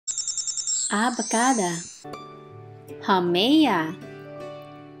Abakada. Haumea.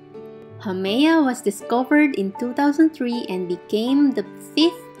 Haumea was discovered in 2003 and became the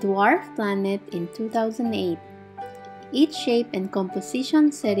fifth dwarf planet in 2008. Its shape and composition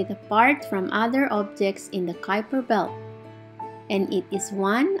set it apart from other objects in the Kuiper belt, and it is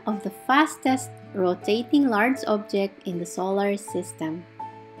one of the fastest rotating large objects in the solar system.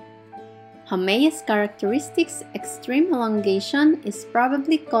 Haumea's characteristics extreme elongation is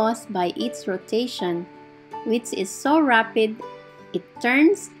probably caused by its rotation, which is so rapid it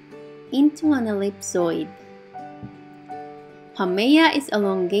turns into an ellipsoid. Haumea is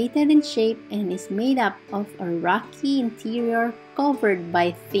elongated in shape and is made up of a rocky interior covered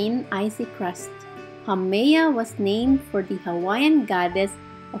by thin icy crust. Haumea was named for the Hawaiian goddess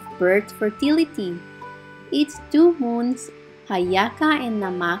of birth fertility. Its two moons, Hayaka and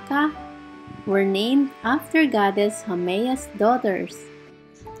Namaka, were named after goddess Haumea's daughters.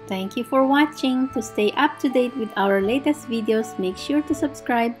 Thank you for watching. To stay up to date with our latest videos, make sure to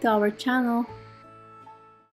subscribe to our channel.